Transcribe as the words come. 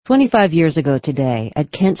25 years ago today,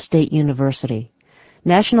 at Kent State University,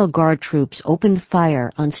 National Guard troops opened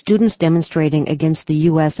fire on students demonstrating against the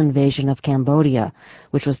U.S. invasion of Cambodia,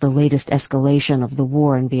 which was the latest escalation of the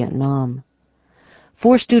war in Vietnam.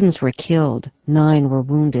 4 students were killed, 9 were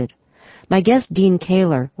wounded. My guest, Dean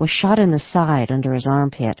Kaler, was shot in the side under his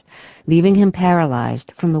armpit, leaving him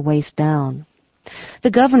paralyzed from the waist down.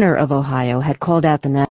 The governor of Ohio had called out the